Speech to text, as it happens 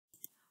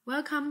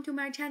Welcome to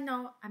my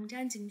channel. I'm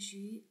Zhan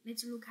Xu.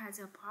 Let's look at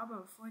the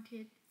problem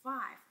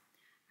 45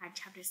 at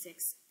chapter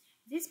 6.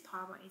 This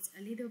problem is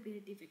a little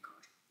bit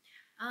difficult.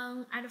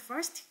 At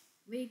first,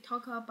 we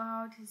talk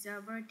about the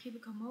very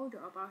typical model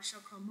about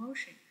circular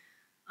motion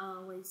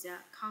with the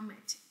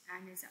comet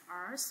and the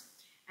Earth,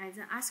 and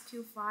then ask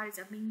you for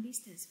the mean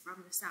distance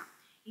from the Sun.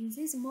 In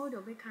this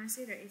model, we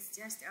consider it's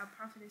just a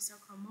perfect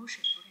circular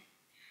motion. Okay,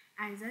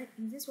 and then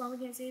in this one, we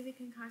can say we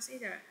can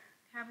consider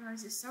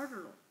Kepler's third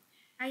law.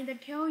 And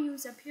tell you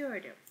the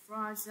period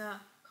for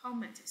the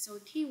comet. So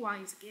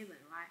T1 is given,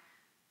 right?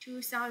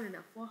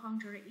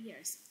 2,400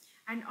 years.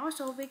 And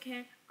also we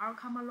can, our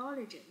common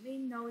knowledge, we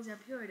know the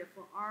period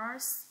for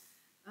Earth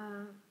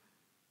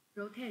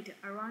rotate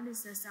around the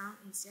Sun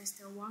is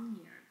just 1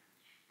 year.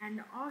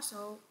 And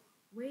also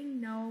we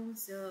know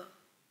the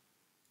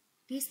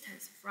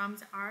distance from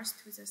the Earth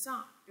to the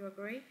Sun. Do you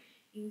agree?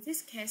 In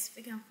this case,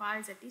 we can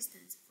find the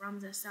distance from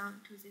the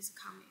Sun to this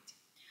comet.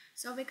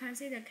 So we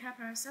consider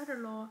Kepler's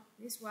third law.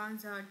 This one,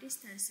 the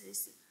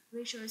distances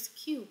ratios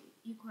cube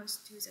equals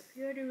to the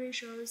period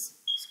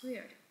ratios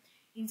squared.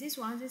 In this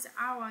one, this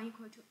R1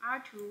 equal to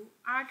R2.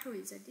 R2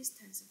 is the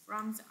distance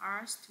from the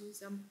Earth to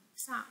the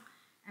Sun.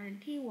 And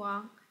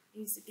T1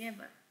 is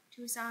given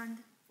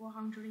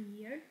 2,400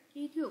 years,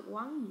 T2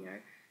 1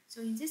 year.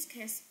 So in this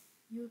case,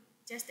 you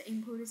just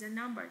input the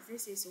number.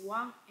 This is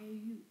 1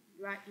 AU,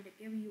 right? It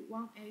gives you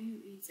 1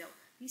 AU is the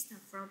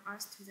distance from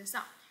Earth to the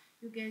Sun.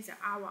 You get the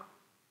R1.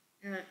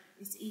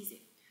 It's easy.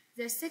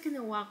 The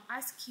second one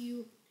asks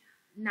you,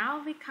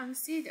 now we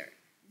consider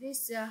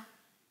this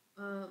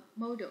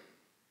model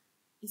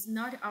is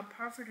not a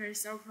perfect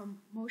circular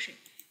motion.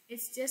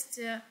 It's just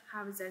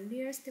have the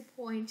nearest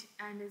point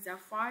and the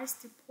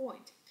farthest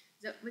point.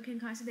 We can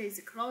consider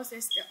the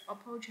closest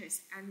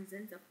approaches and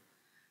then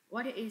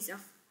what is the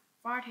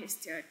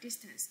farthest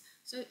distance.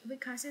 So we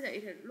consider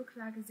it look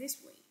like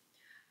this way.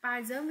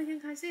 But then we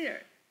can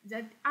consider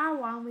that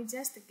R1 we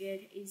just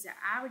get is the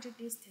average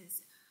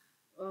distance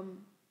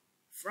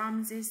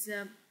from this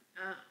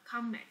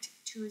comet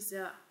to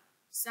the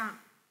Sun.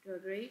 Do you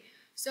agree?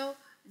 So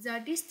the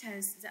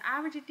distance, the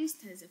average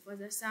distance for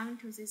the Sun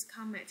to this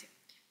comet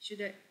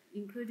should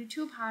include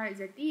two parts,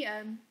 the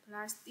dn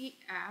plus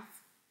df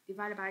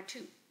divided by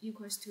 2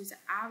 equals to the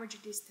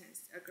average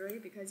distance. Agree?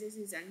 Because this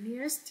is the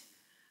nearest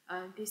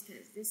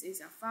distance. This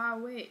is a far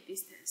away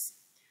distance.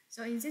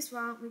 So in this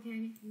one, we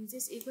can, in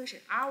this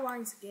equation,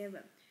 R1 is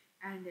given,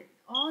 and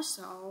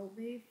also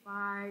we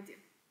find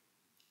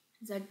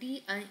the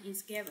dn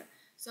is given.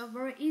 So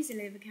very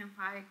easily we can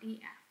find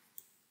df.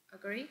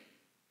 Agree?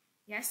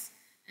 Yes.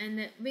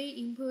 And we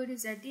input the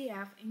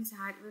df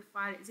inside. We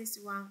find this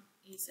one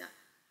is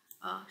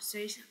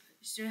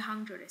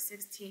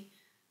 360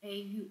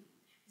 AU.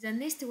 The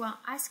next one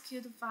asks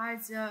you to find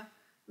the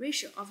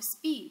ratio of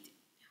speed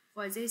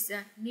for this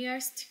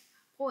nearest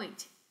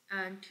point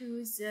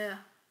to the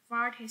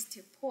farthest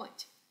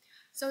point.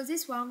 So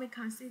this one we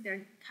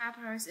consider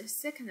Kepler's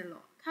second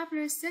law.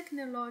 Kepler's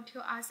second law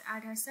tells us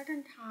at a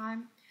certain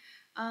time,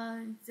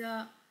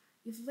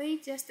 if we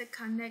just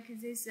connect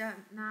this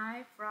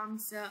line from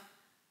the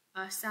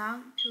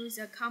Sun to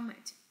the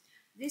comet,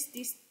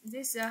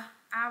 this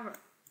our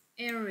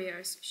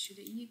areas should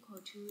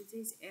equal to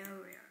this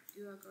area.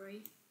 Do you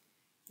agree?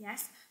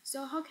 Yes.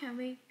 So how can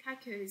we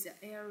calculate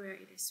the area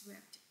it is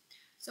swept?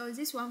 So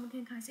this one we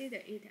can consider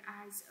it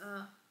as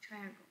a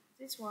triangle.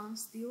 This one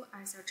still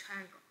as a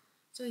triangle.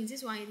 So in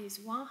this one, it is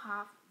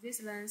 1/2.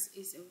 This length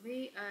is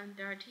V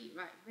under T,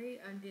 right? V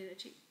under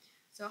T.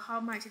 So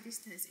how much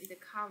distance it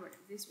covered?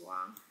 This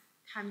one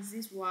times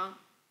this one,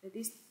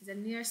 the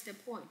nearest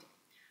point,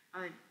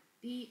 and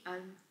D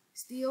and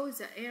still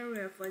the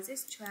area for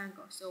this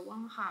triangle. So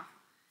 1/2.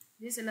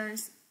 This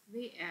length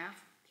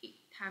VF T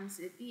times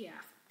the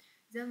DF.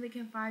 Then we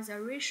can find the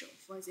ratio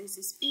for this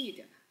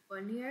speed for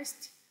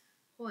nearest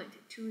point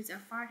to the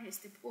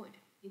farthest point.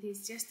 It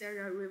is just the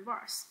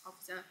reverse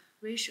of the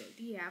ratio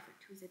df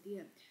to the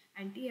dn,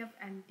 and df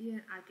and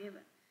dn are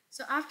given.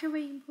 So after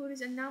we input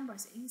the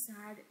numbers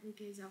inside, we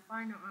get the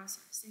final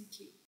answer. Thank you.